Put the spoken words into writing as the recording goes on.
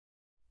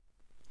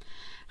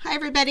Hi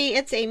everybody,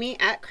 it's Amy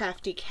at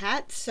Crafty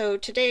Cat. So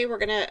today we're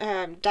going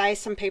to dye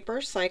some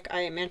papers like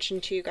I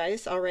mentioned to you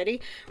guys already.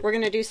 We're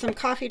going to do some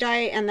coffee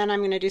dye and then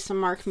I'm going to do some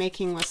mark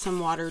making with some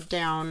watered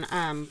down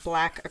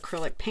black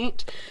acrylic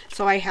paint.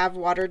 So I have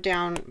watered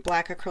down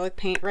black acrylic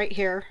paint right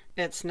here.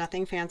 It's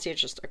nothing fancy,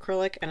 it's just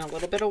acrylic and a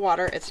little bit of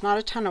water. It's not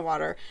a ton of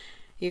water.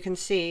 You can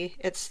see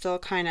it's still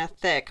kind of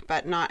thick,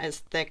 but not as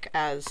thick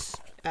as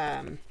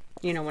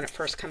you know, when it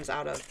first comes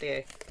out of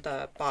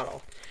the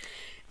bottle.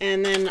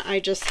 And then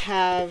I just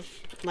have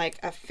like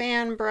a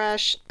fan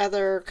brush,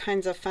 other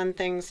kinds of fun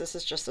things. This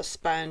is just a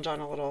sponge on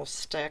a little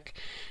stick,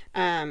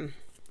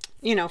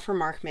 you know, for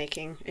mark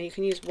making. And you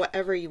can use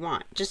whatever you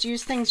want. Just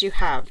use things you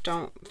have.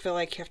 Don't feel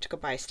like you have to go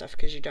buy stuff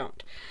because you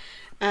don't.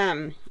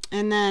 And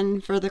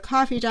then for the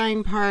coffee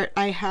dyeing part,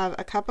 I have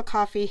a cup of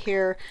coffee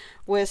here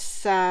with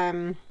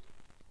some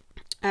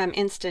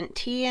instant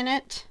tea in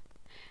it.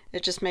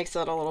 It just makes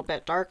it a little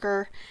bit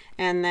darker.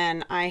 And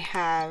then I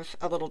have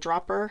a little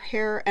dropper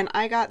here, and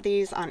I got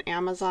these on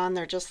Amazon.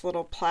 They're just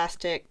little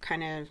plastic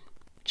kind of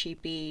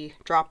cheapy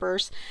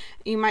droppers.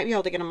 You might be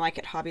able to get them like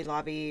at Hobby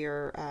Lobby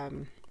or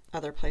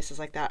other places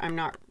like that. I'm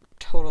not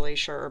totally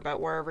sure, but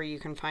wherever you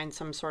can find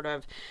some sort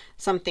of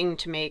something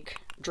to make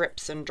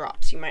drips and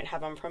drops. You might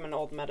have them from an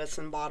old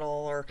medicine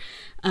bottle or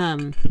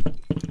I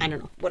don't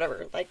know,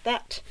 whatever like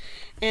that.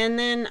 And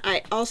then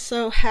I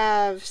also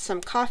have some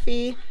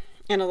coffee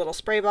in a little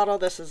spray bottle.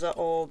 This is an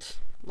old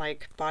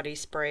like body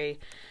spray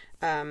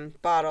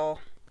bottle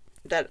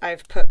that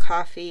I've put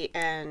coffee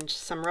and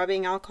some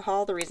rubbing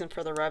alcohol. The reason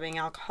for the rubbing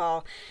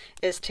alcohol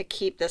is to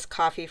keep this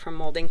coffee from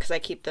molding, because I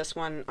keep this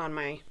one on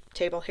my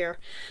table here.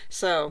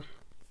 So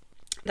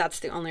that's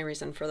the only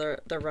reason for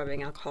the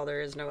rubbing alcohol.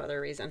 There is no other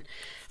reason.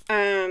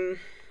 I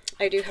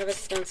do have a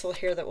stencil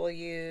here that we'll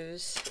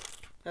use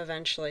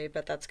eventually,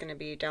 but that's going to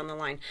be down the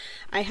line.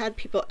 I had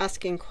people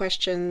asking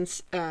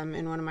questions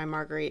in one of my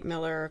Marguerite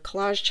Miller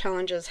collage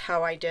challenges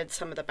how I did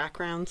some of the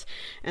backgrounds,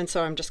 and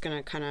so I'm just going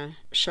to kind of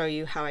show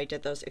you how I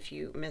did those if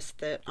you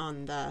missed it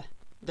on the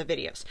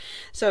videos.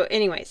 So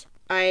anyways,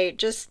 I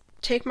just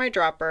take my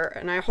dropper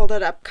and I hold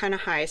it up kind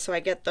of high so I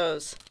get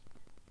those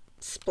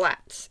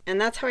splats, and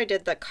that's how I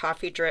did the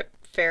coffee drip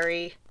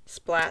fairy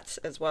splats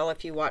as well.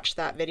 If you watch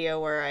that video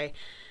where I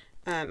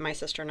my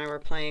sister and I were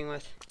playing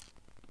with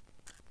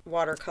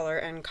watercolor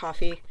and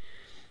coffee,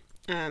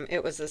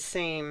 it was the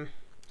same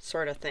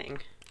sort of thing.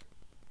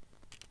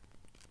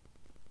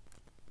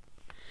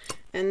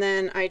 And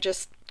then I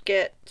just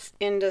get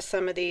into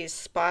some of these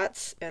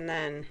spots and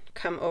then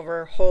come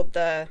over, hold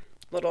the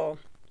little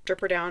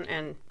dripper down,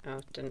 and oh,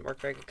 it didn't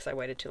work very good because I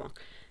waited too long.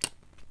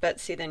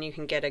 But see, then you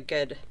can get a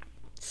good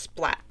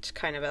splat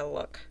kind of a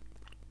look.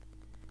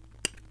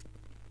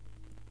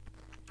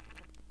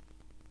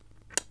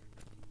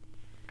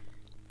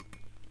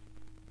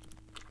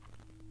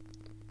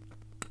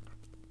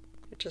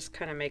 Just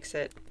kind of makes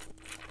it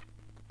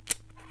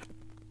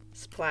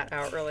splat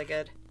out really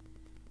good.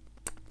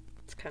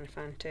 It's kind of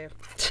fun too.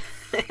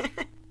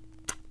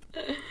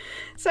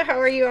 So how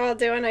are you all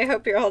doing? I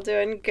hope you're all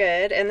doing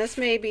good. And this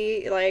may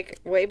be like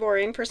way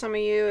boring for some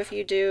of you if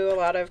you do a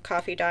lot of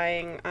coffee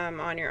dyeing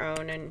on your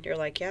own and you're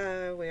like,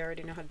 yeah, we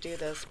already know how to do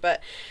this.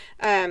 But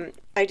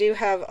I do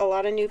have a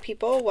lot of new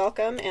people.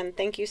 Welcome and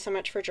thank you so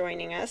much for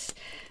joining us.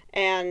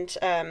 And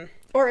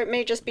or it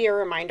may just be a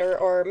reminder,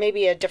 or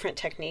maybe a different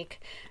technique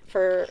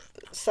for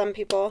some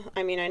people.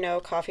 I mean, I know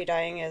coffee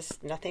dyeing is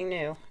nothing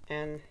new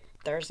and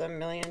there's a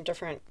million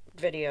different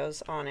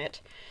videos on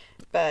it,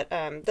 but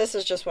this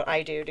is just what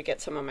I do to get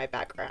some of my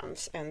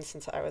backgrounds, and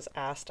since I was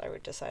asked, I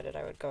decided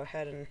I would go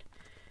ahead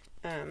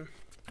and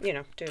you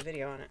know, do a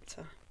video on it.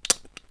 So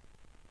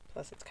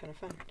plus it's kind of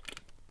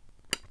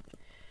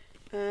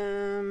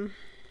fun.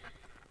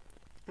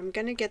 I'm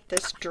gonna get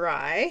this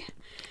dry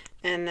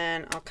and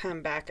then I'll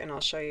come back and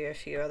I'll show you a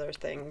few other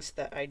things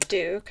that I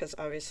do, because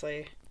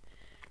obviously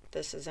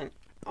this isn't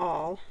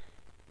all,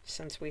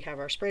 since we have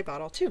our spray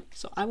bottle too.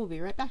 So I will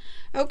be right back.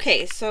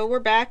 Okay, so we're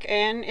back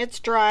and it's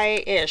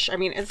dry-ish. I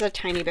mean, it's a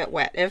tiny bit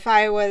wet. If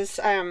I was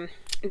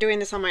doing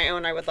this on my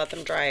own, I would let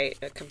them dry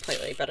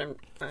completely, but I'm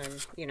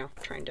you know,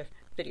 trying to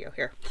video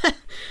here.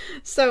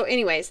 So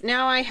anyways,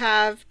 now I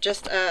have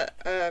just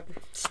a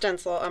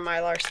stencil, a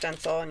Mylar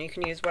stencil, and you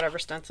can use whatever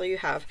stencil you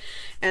have.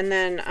 And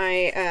then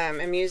I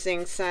am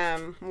using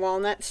some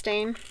walnut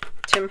stain,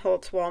 Tim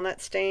Holtz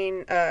walnut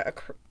stain,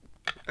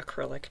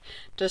 acrylic.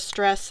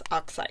 Distress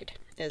Oxide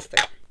is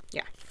the,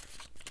 yeah.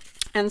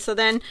 And so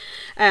then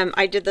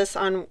I did this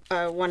on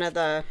one of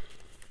the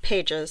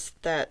pages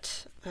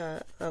that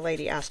a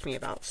lady asked me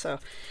about. So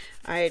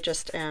I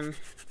just am,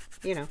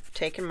 you know,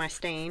 taking my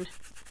stain,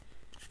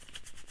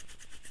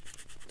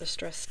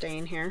 Distress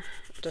stain here,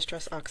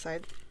 Distress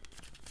Oxide.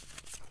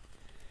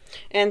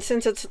 And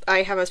since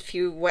I have a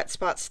few wet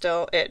spots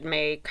still, it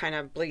may kind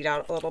of bleed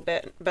out a little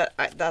bit, but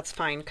that's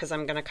fine because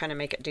I'm going to kind of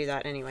make it do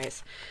that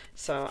anyways.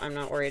 So I'm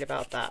not worried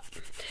about that.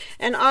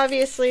 And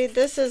obviously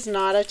this is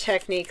not a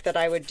technique that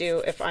I would do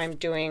if I'm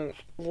doing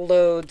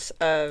loads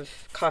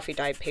of coffee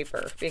dyed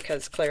paper,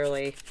 because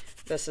clearly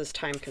this is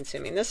time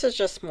consuming. This is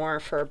just more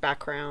for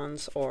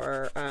backgrounds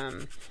or,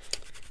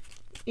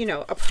 you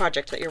know, a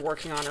project that you're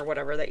working on or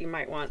whatever that you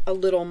might want a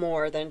little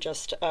more than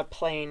just a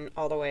plain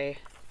all the way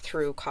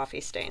through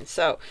coffee stain.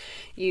 So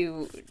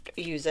you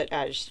use it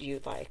as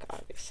you like,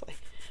 obviously.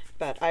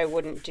 But I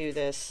wouldn't do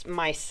this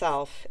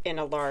myself in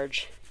a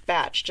large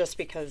batch just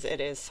because it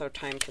is so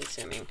time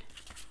consuming.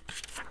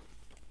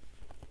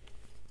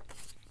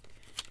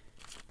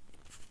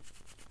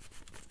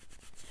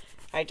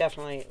 I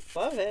definitely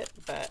love it,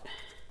 but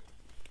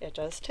it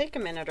does take a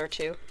minute or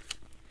two.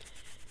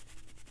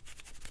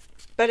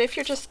 But if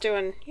you're just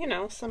doing, you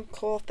know, some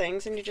cool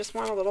things and you just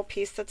want a little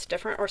piece that's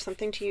different or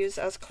something to use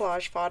as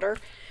collage fodder,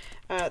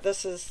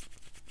 this is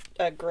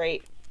a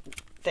great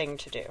thing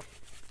to do.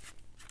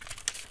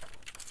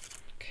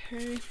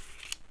 Okay.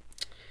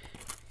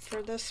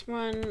 For this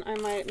one,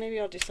 maybe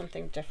I'll do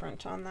something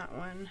different on that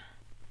one.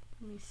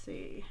 Let me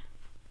see.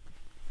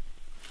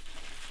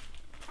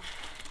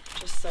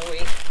 Just so we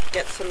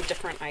get some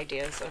different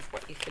ideas of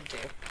what you could do.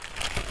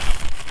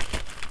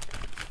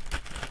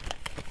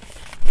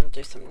 We'll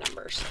do some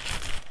numbers.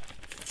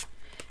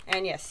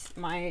 And yes,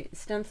 my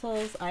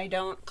stencils, I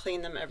don't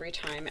clean them every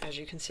time. As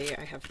you can see,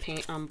 I have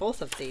paint on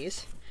both of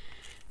these.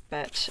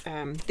 But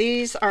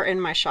these are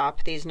in my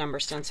shop, these number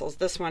stencils.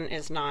 This one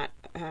is not.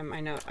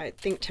 I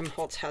think Tim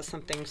Holtz has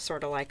something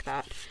sort of like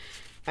that.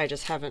 I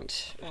just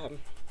haven't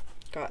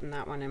gotten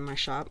that one in my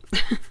shop.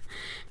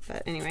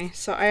 But anyway,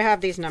 so I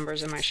have these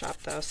numbers in my shop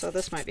though, so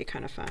this might be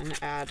kind of fun.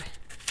 Add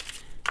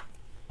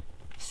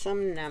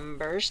some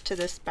numbers to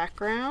this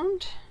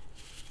background.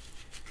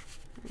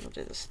 We'll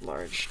do this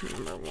large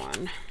number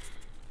 1.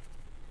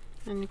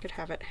 And you could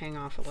have it hang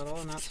off a little,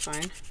 and that's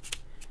fine.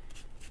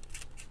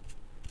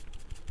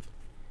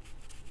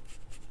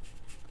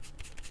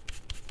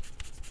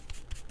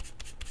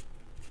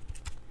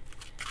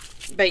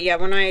 But yeah,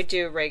 when I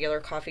do regular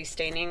coffee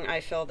staining,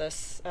 I fill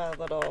this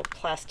little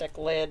plastic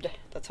lid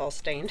that's all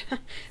stained.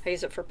 I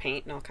use it for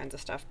paint and all kinds of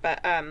stuff.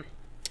 But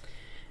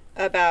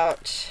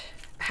about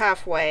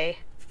halfway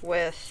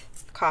with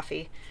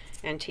coffee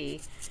and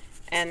tea.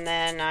 And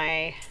then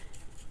I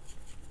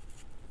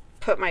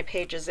put my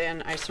pages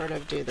in. I sort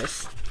of do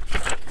this.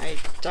 I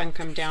dunk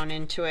them down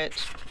into it,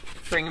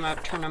 bring them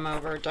up, turn them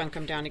over, dunk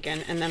them down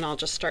again, and then I'll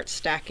just start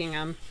stacking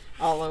them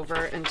all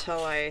over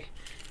until I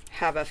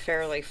have a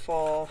fairly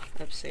full,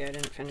 oopsie, I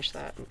didn't finish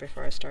that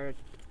before I started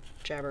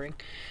jabbering,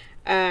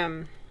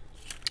 until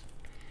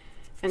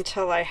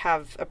I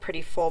have a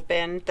pretty full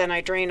bin. Then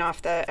I drain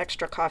off the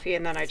extra coffee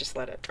and then I just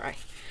let it dry.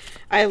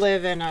 I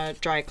live in a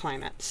dry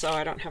climate, so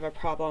I don't have a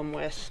problem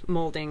with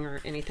molding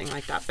or anything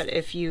like that. But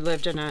if you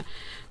lived in a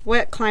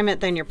wet climate,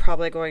 then you're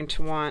probably going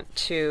to want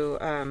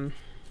to,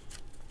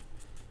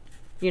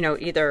 you know,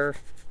 either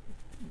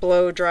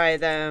blow dry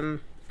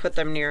them, put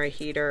them near a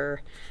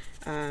heater,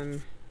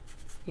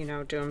 you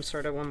know, do them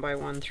sort of one by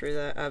one through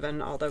the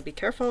oven, although be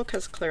careful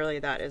because clearly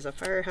that is a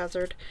fire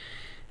hazard.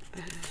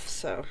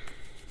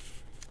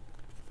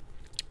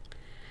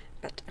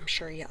 But I'm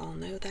sure you all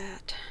know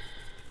that.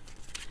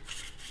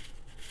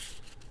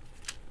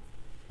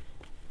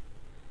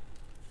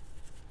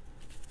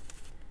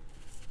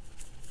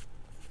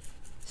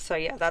 So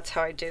yeah, that's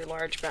how I do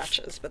large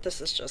batches, but this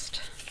is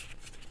just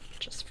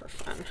for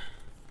fun.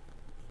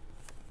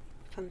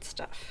 Fun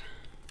stuff.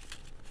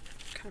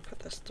 Kind of put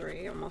this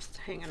 3 almost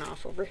hanging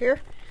off over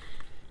here.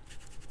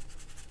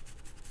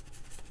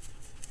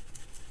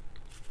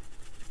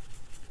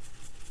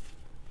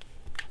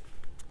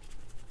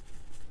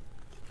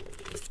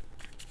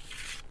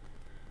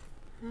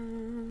 I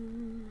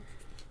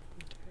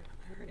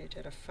already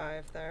did a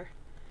 5 there.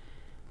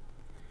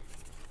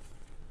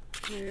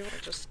 Maybe we'll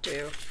just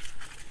do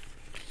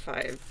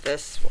 5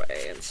 this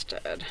way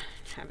instead.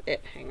 Have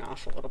it hang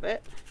off a little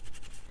bit.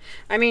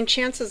 I mean,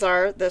 chances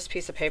are this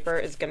piece of paper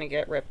is going to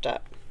get ripped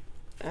up,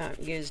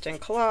 used in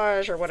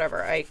collage or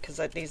whatever. Because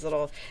these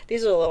are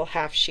little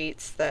half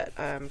sheets that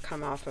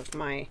come off of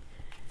my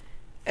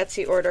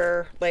Etsy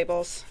order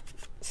labels,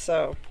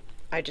 so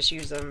I just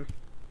use them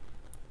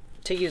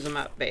to use them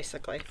up,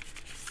 basically.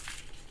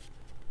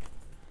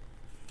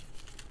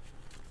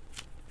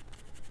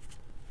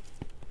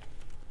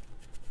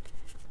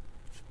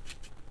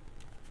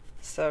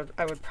 So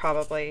I would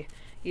probably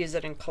use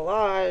it in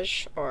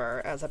collage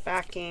or as a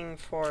backing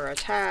for a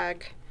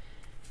tag,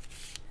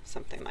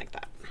 something like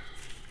that.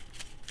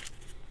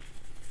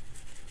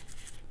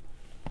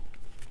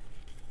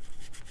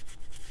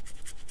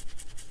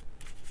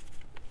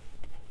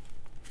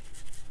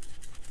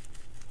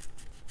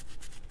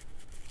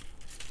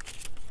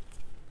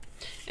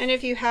 And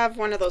if you have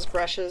one of those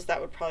brushes, that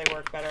would probably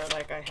work better.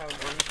 Like I have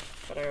one,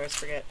 but I always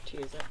forget to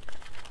use it.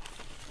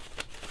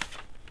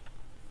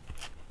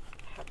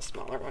 I have a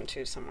smaller one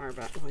too somewhere,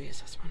 but we'll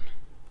use this one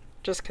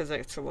just because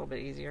it's a little bit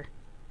easier.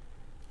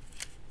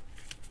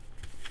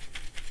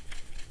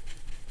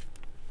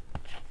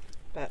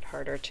 But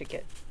harder to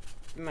get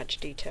much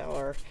detail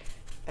or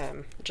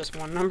just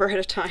one number at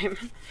a time.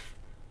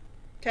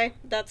 Okay,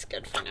 that's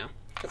good for now,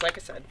 because like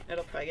I said,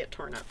 it'll probably get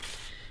torn up.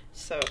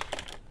 So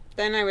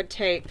then I would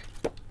take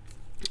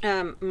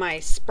my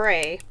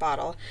spray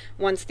bottle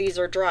once these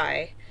are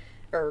dry,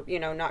 or you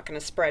know, not going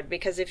to spread,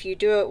 because if you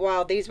do it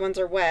while these ones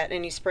are wet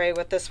and you spray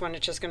with this one,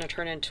 it's just going to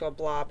turn into a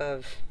blob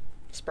of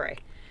spray.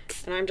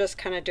 And I'm just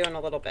kind of doing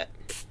a little bit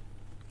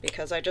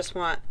because I just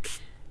want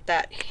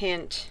that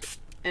hint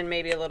and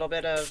maybe a little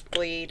bit of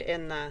bleed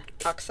in the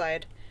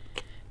oxide,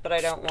 but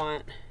I don't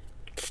want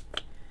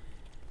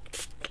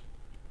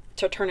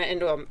to turn it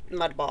into a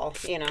mud ball,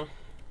 you know.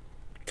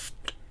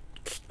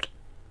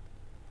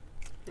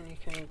 And you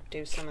can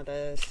do some of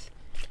this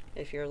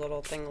if your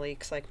little thing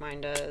leaks like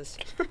mine does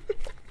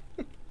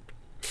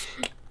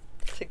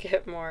to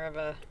get more of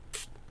a...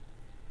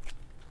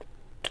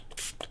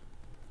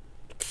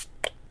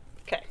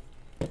 Okay,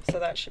 so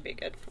that should be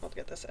good. I'll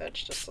get this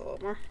edge just a little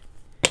more.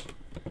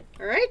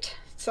 All right,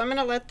 so I'm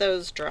gonna let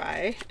those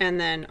dry and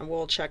then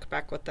we'll check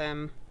back with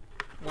them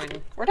when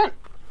we're done.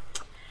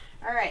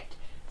 All right,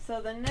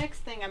 so the next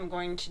thing I'm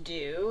going to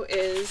do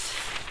is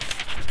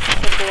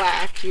the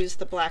black, use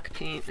the black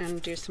paint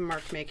and do some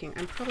mark making.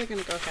 I'm probably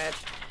gonna go ahead.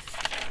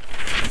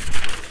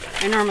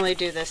 I normally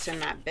do this in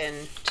that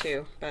bin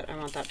too, but I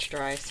want that to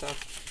dry, so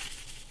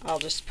I'll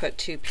just put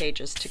 2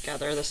 pages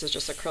together. This is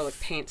just acrylic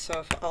paint, so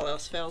if all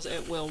else fails,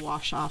 it will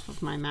wash off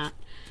of my mat.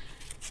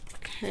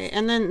 Okay,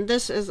 and then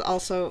this is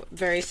also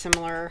very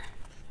similar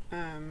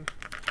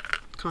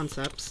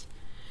concepts.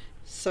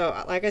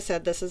 So like I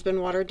said, this has been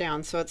watered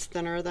down, so it's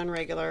thinner than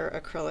regular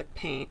acrylic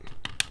paint.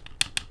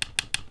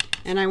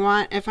 And I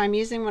want, if I'm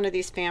using one of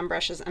these fan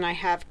brushes and I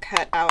have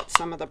cut out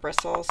some of the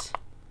bristles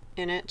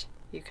in it,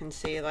 you can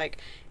see like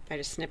I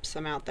just snip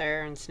some out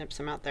there and snip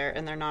some out there,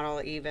 and they're not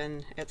all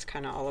even. It's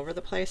kind of all over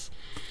the place.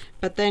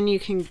 But then you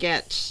can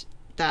get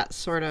that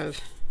sort of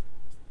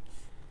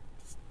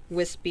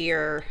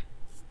wispier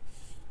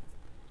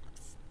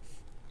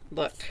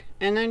look.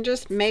 And then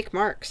just make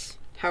marks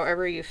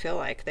however you feel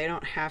like. They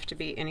don't have to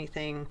be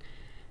anything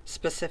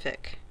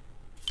specific.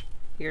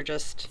 You're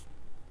just...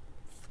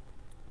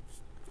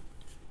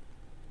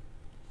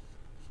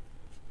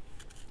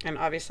 And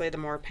obviously the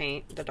more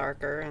paint, the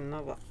darker, and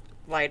the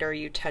lighter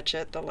you touch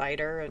it, the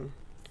lighter. And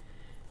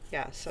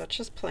yeah, so it's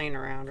just playing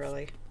around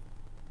really.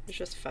 It's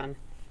just fun.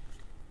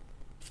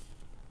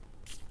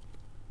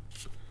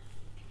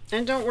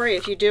 And don't worry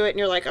if you do it and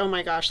you're like, oh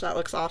my gosh, that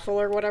looks awful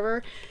or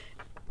whatever,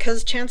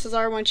 because chances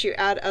are once you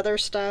add other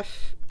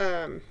stuff,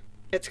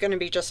 it's going to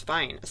be just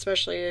fine,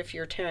 especially if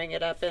you're tearing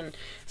it up in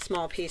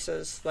small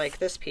pieces like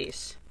this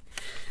piece.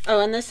 Oh,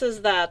 and this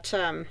is that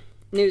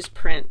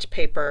newsprint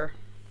paper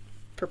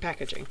for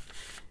packaging,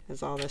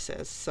 is all this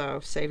is.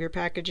 So save your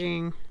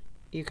packaging.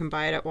 You can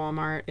buy it at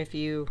Walmart if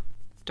you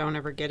don't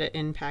ever get it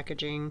in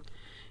packaging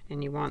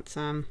and you want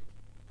some.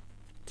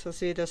 So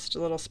see this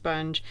little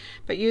sponge,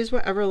 but use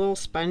whatever little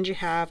sponge you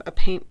have. A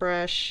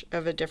paintbrush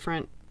of a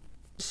different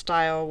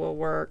style will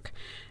work,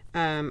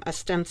 a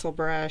stencil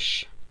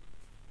brush,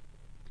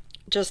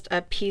 just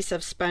a piece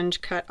of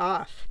sponge cut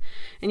off.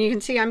 And you can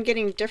see I'm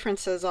getting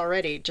differences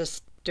already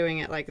just doing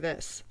it like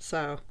this.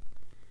 So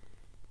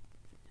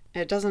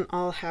it doesn't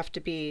all have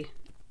to be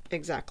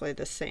exactly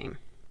the same.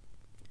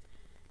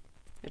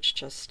 It's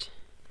just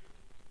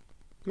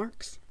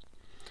marks.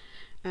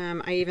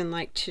 I even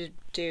like to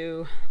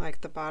do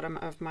like the bottom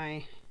of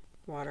my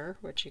water,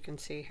 which you can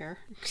see here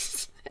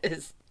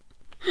is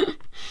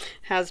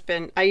has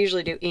been, I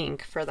usually do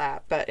ink for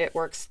that, but it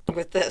works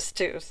with this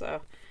too.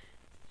 So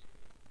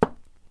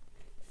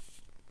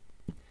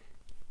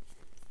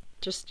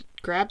just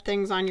grab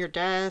things on your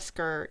desk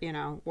or, you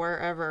know,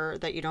 wherever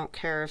that you don't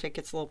care if it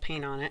gets a little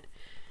paint on it,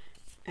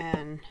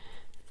 and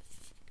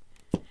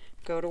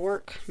go to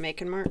work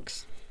making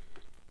marks.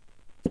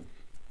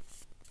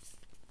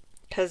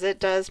 Because it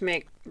does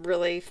make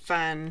really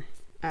fun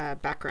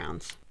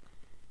backgrounds.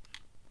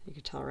 You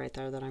can tell right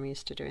there that I'm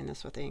used to doing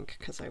this with ink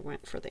because I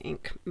went for the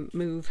ink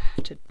move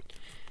to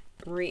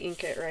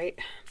re-ink it, right?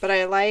 But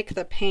I like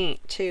the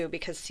paint too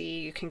because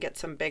see, you can get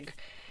some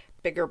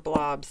bigger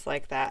blobs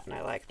like that, and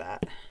I like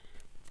that.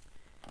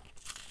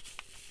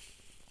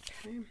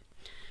 Okay,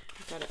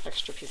 I've got an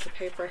extra piece of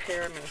paper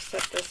here. I'm going to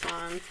set this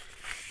on.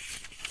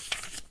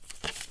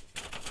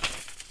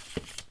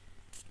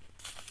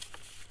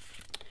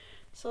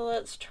 So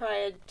let's try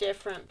a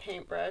different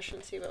paintbrush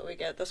and see what we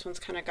get. This one's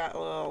kind of got a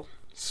little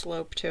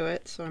slope to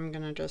it, so I'm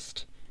going to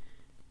just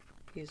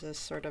use this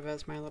sort of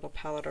as my little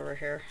palette over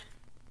here.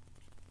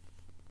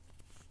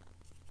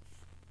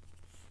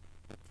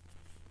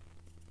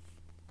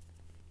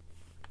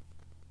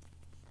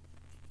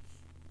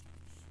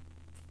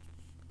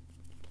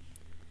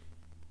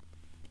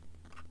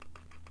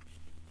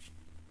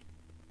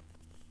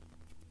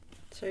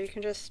 So you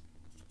can just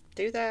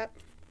do that,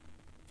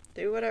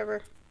 do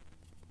whatever.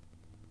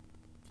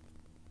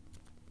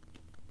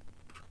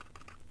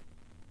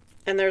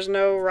 And there's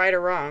no right or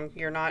wrong.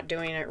 You're not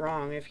doing it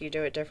wrong if you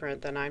do it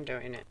different than I'm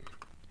doing it.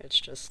 It's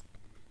just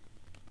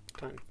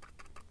fun.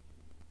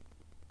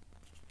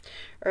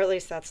 Or at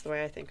least that's the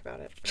way I think about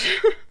it.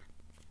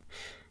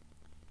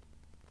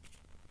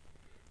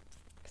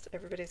 Because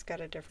everybody's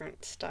got a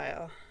different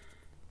style.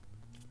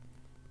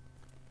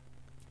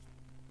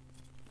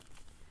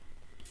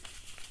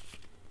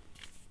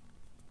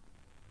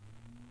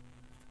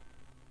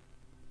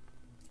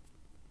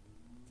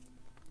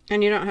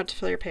 And you don't have to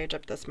fill your page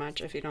up this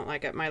much if you don't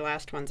like it. My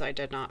last ones I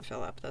did not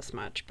fill up this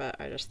much, but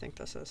I just think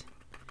this is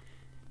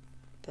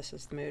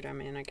the mood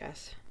I'm in, I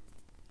guess.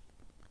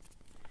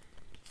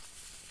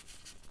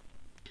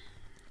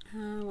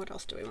 What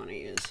else do we want to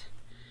use?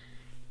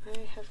 I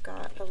have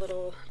got a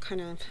little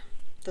kind of,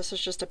 this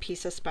is just a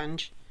piece of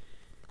sponge.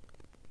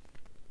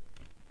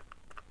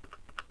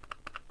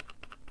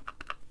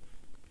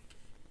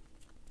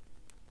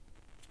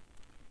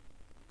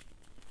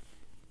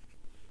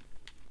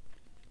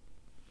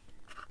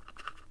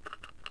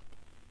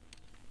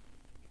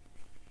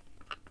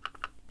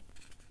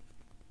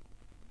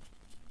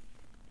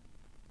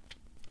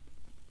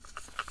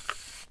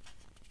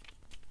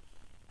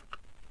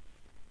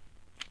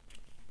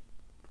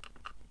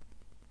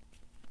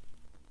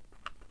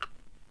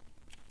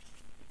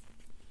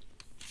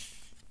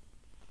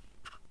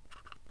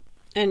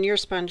 And your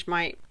sponge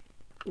might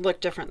look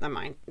different than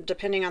mine,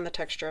 depending on the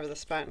texture of the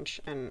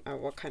sponge and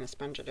what kind of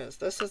sponge it is.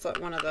 This is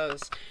one of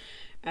those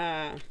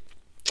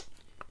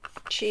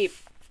cheap,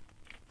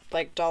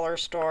 like dollar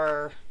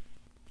store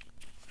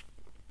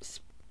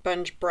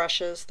sponge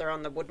brushes. They're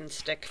on the wooden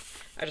stick.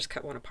 I just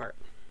cut one apart.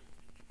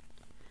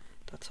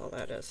 That's all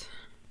that is.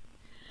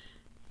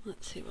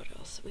 Let's see what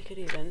else we could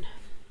even.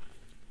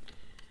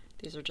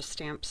 These are just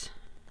stamps.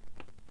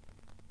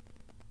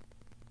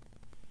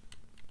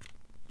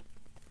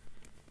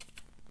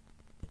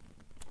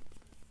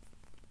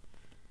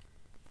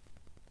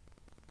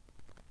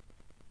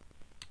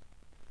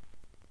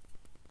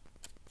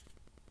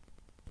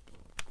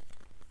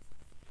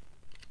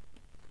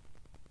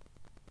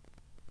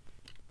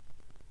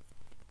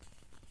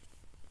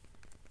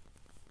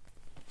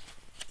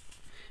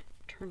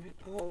 Turn it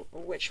all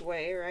which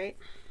way, right?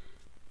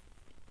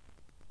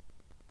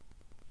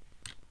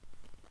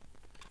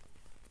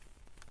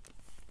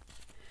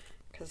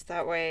 Because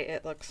that way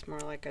it looks more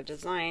like a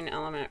design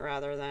element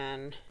rather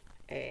than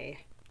a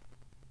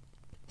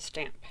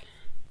stamp.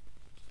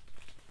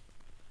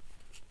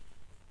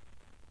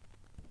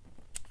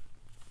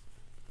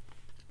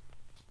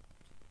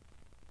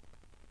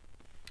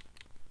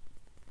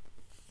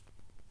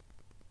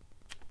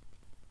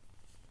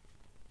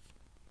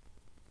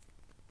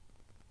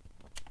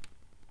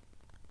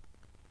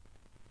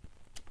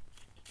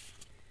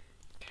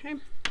 Okay,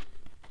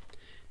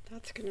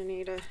 that's gonna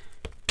need a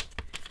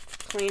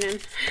cleaning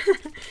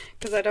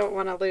because I don't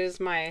want to lose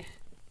my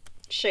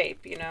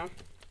shape, you know.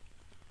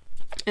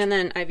 And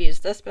then I've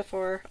used this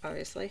before,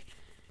 obviously.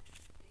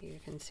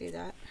 You can see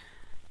that.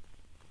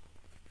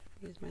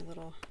 Use my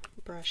little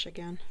brush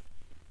again.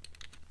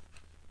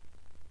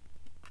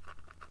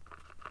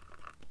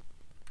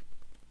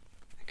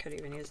 I could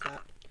even use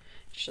that.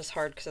 It's just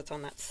hard because it's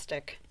on that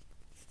stick.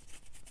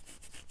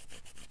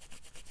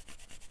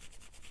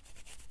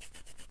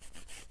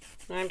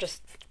 And I'm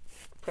just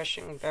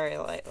pushing very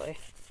lightly.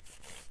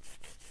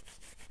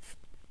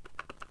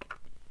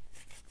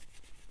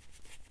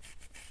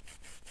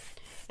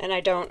 And I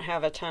don't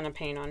have a ton of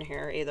paint on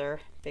here either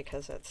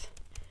because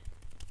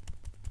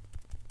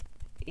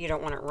you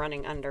don't want it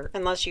running under,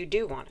 unless you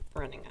do want it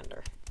running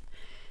under.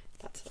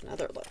 That's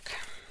another look.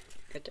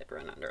 It did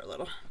run under a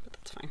little, but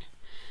that's fine.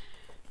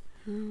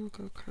 I'll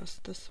go across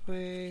this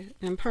way,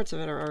 and parts of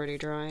it are already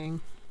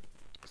drying,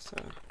 so.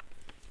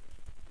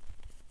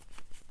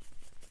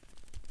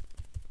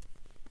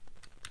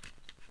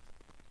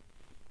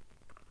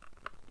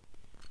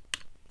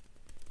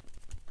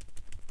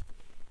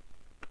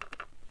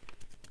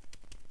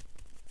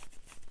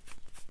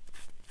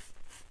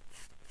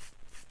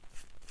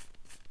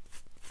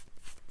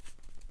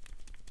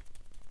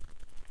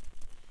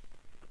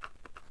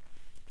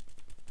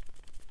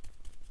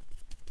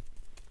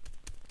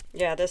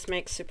 Yeah, this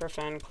makes super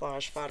fun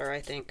collage fodder,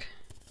 I think.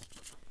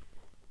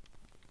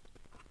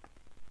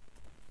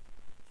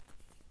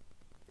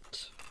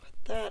 Put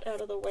that out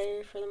of the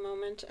way for the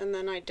moment, and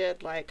then I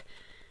did like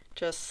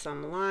just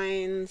some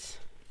lines,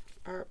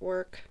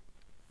 artwork.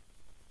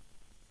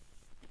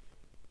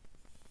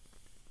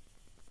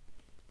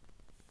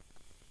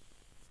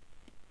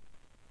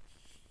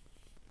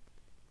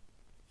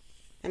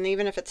 And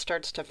even if it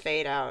starts to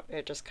fade out,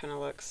 it just kind of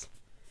looks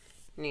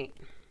neat.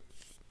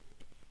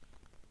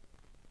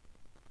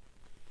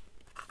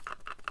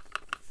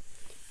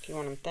 If you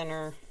want them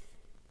thinner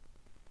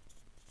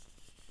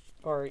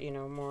or, you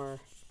know, more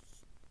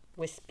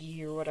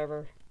wispy or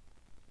whatever.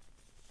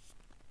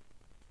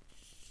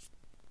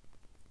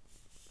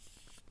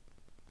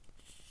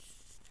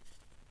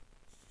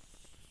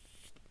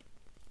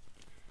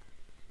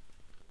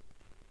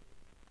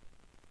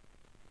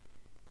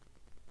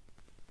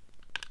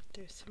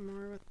 Do some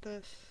more with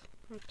this.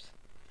 Oops.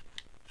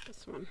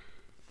 This one.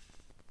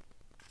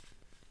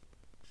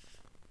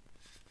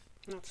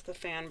 That's the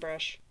fan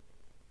brush.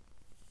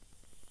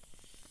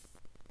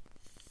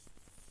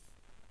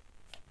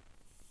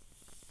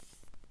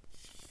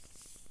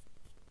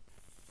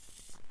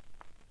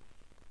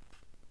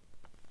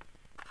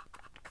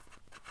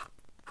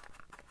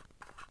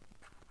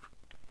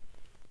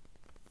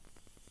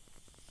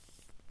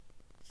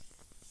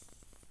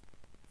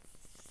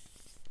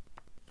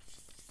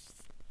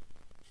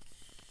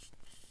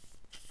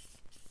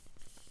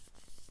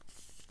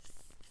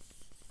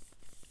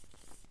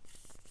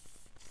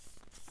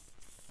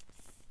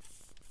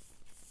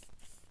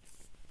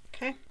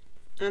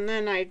 And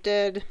then I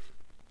did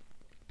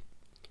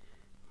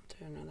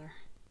another.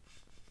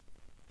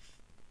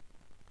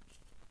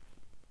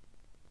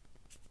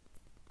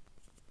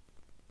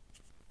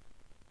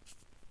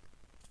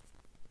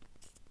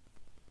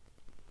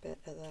 Bit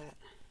of that,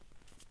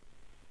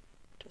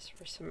 just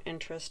for some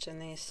interest in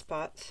these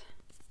spots.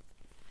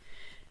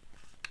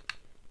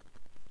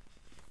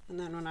 And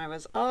then when I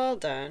was all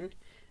done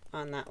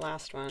on that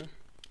last one,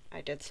 I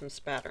did some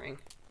spattering.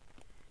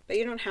 But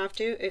you don't have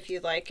to. If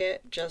you like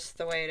it just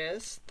the way it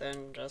is,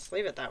 then just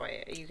leave it that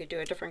way. You could do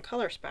a different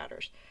color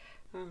spatters.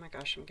 Oh my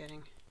gosh, I'm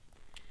getting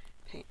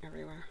paint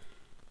everywhere.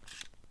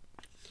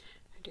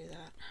 I do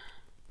that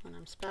when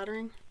I'm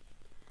spattering.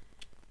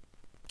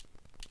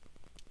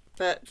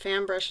 But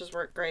fan brushes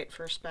work great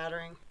for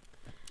spattering.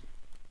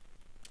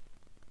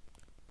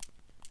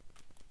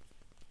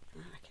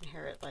 I can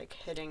hear it like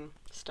hitting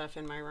stuff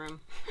in my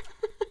room.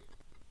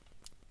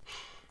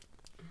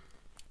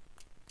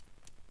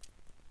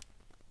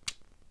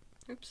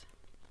 Oops.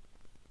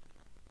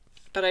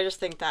 But I just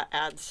think that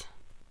adds,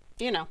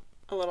 you know,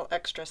 a little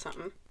extra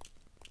something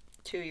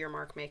to your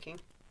mark making.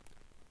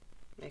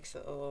 Makes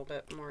it a little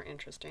bit more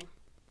interesting.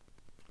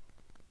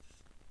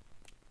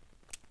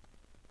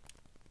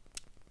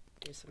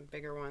 Do some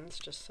bigger ones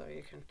just so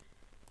you can...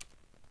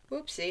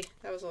 Whoopsie,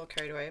 that was a little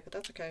carried away, but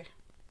that's okay.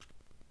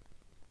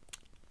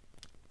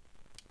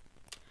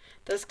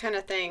 This kind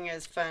of thing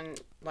is fun,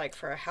 like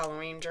for a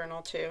Halloween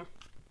journal too.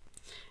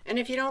 And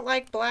if you don't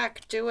like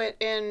black, do it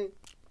in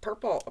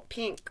purple,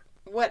 pink,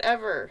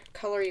 whatever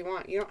color you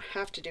want. You don't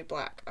have to do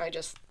black.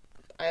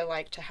 I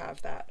like to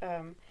have that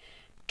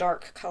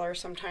dark color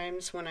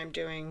sometimes when I'm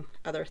doing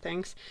other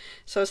things.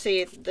 So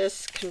see,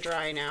 this can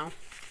dry now,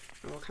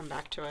 and we'll come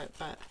back to it,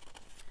 but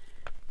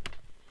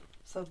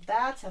so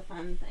that's a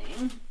fun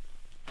thing.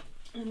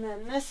 And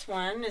then this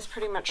one is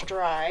pretty much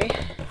dry.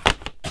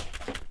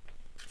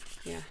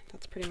 Yeah,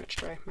 that's pretty much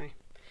dry. My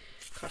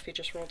coffee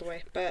just rolled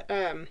away. But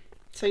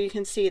so you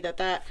can see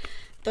that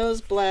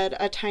those bled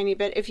a tiny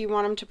bit. If you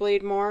want them to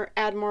bleed more,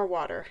 add more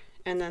water,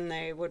 and then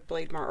they would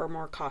bleed more, or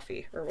more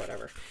coffee or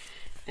whatever,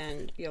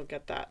 and you'll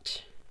get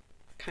that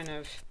kind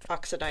of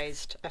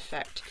oxidized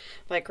effect.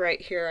 Like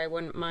right here, I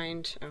wouldn't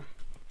mind. Oh,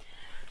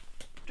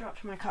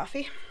 dropped my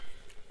coffee.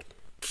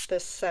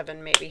 This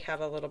 7 maybe have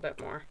a little bit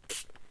more,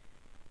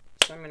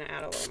 so I'm going to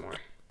add a little more.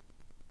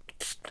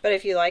 But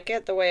if you like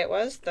it the way it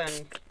was, then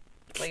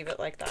leave it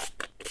like that.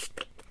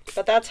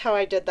 But that's how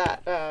I did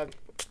that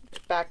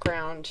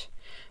background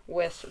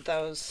with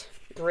those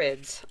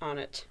grids on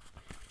it.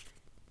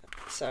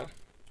 So,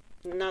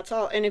 and that's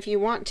all. And if you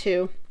want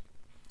to,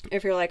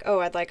 if you're like, oh,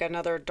 I'd like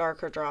another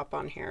darker drop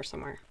on here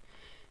somewhere,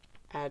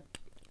 add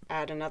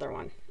another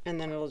one, and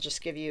then it'll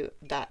just give you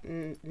that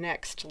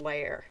next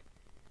layer.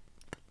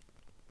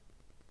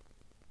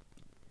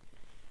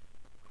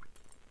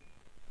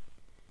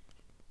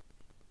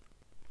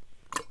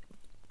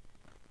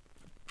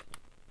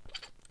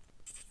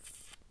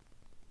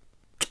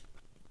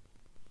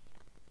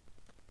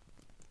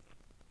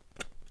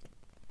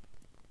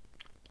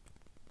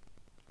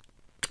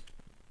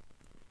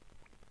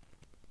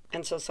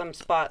 And so some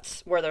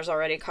spots where there's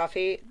already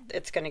coffee,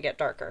 it's going to get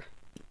darker,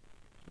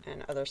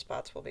 and other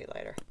spots will be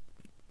lighter.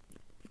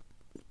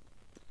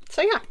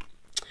 So yeah,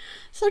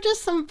 so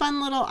just some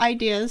fun little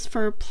ideas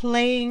for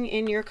playing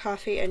in your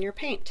coffee and your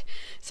paint.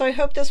 So I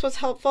hope this was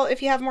helpful.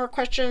 If you have more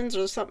questions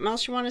or something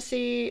else you want to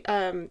see,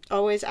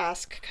 always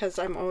ask, because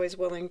I'm always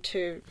willing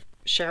to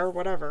share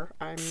whatever.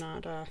 I'm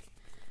not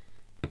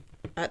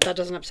that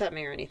doesn't upset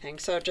me or anything.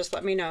 So just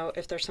let me know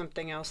if there's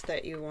something else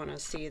that you want to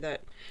see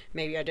that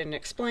maybe I didn't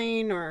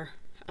explain, or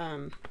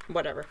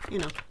whatever, you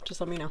know,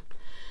 just let me know.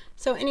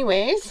 So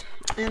anyways,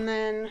 and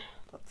then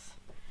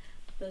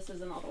this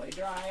isn't all the way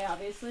dry,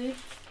 obviously,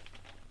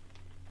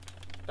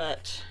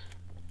 but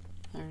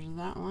there's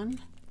that one.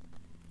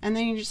 And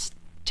then you just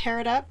tear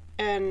it up,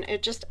 and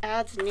it just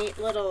adds neat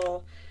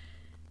little,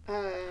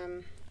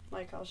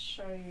 like I'll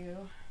show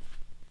you.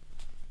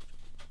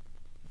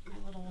 My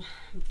little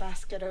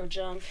basket o'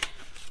 junk.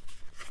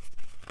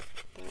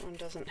 That one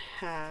doesn't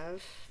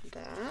have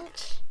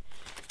that.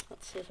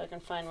 Let's see if I can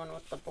find one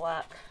with the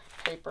black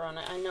paper on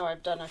it. I know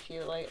I've done a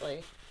few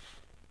lately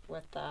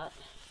with that.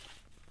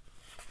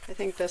 I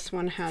think this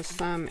one has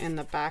some in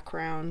the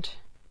background.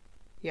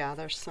 Yeah,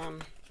 there's some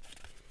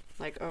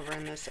like over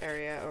in this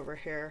area over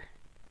here.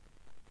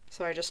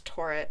 So I just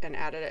tore it and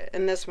added it.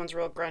 And this one's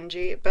real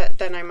grungy, but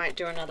then I might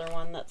do another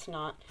one that's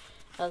not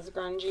as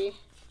grungy.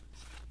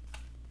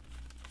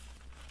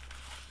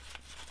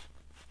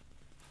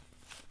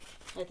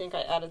 I think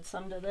I added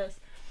some to this.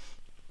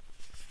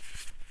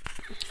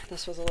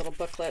 This was a little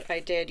booklet I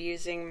did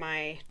using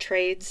my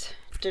Trades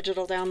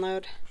digital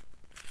download.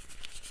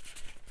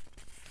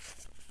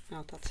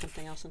 Oh, that's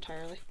something else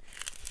entirely.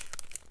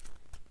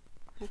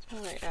 I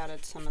thought I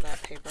added some of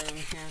that paper in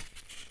here.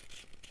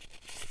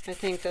 I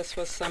think this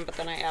was some, but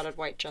then I added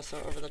white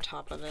gesso over the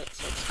top of it,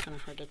 so it's kind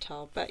of hard to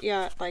tell. But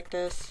yeah, like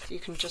this, you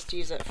can just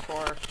use it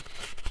for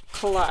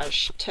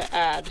collage to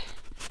add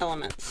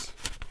elements.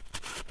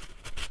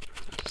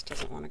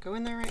 Doesn't want to go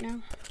in there right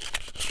now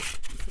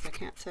because I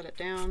can't set it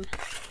down.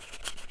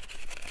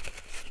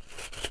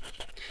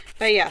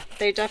 But yeah,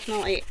 they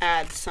definitely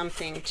add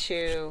something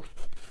to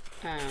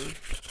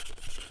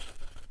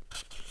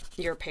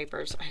your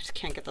papers. I just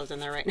can't get those in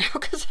there right now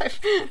because I've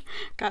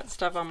got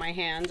stuff on my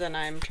hands and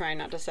I'm trying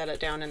not to set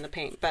it down in the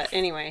paint. But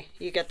anyway,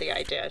 you get the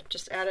idea.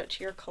 Just add it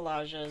to your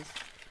collages.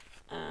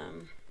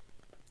 And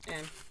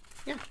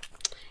yeah,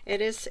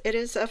 it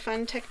is a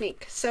fun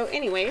technique. So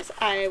anyways,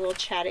 I will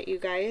chat at you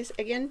guys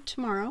again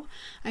tomorrow.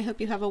 I hope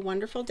you have a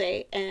wonderful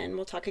day and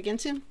we'll talk again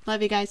soon.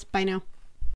 Love you guys. Bye now.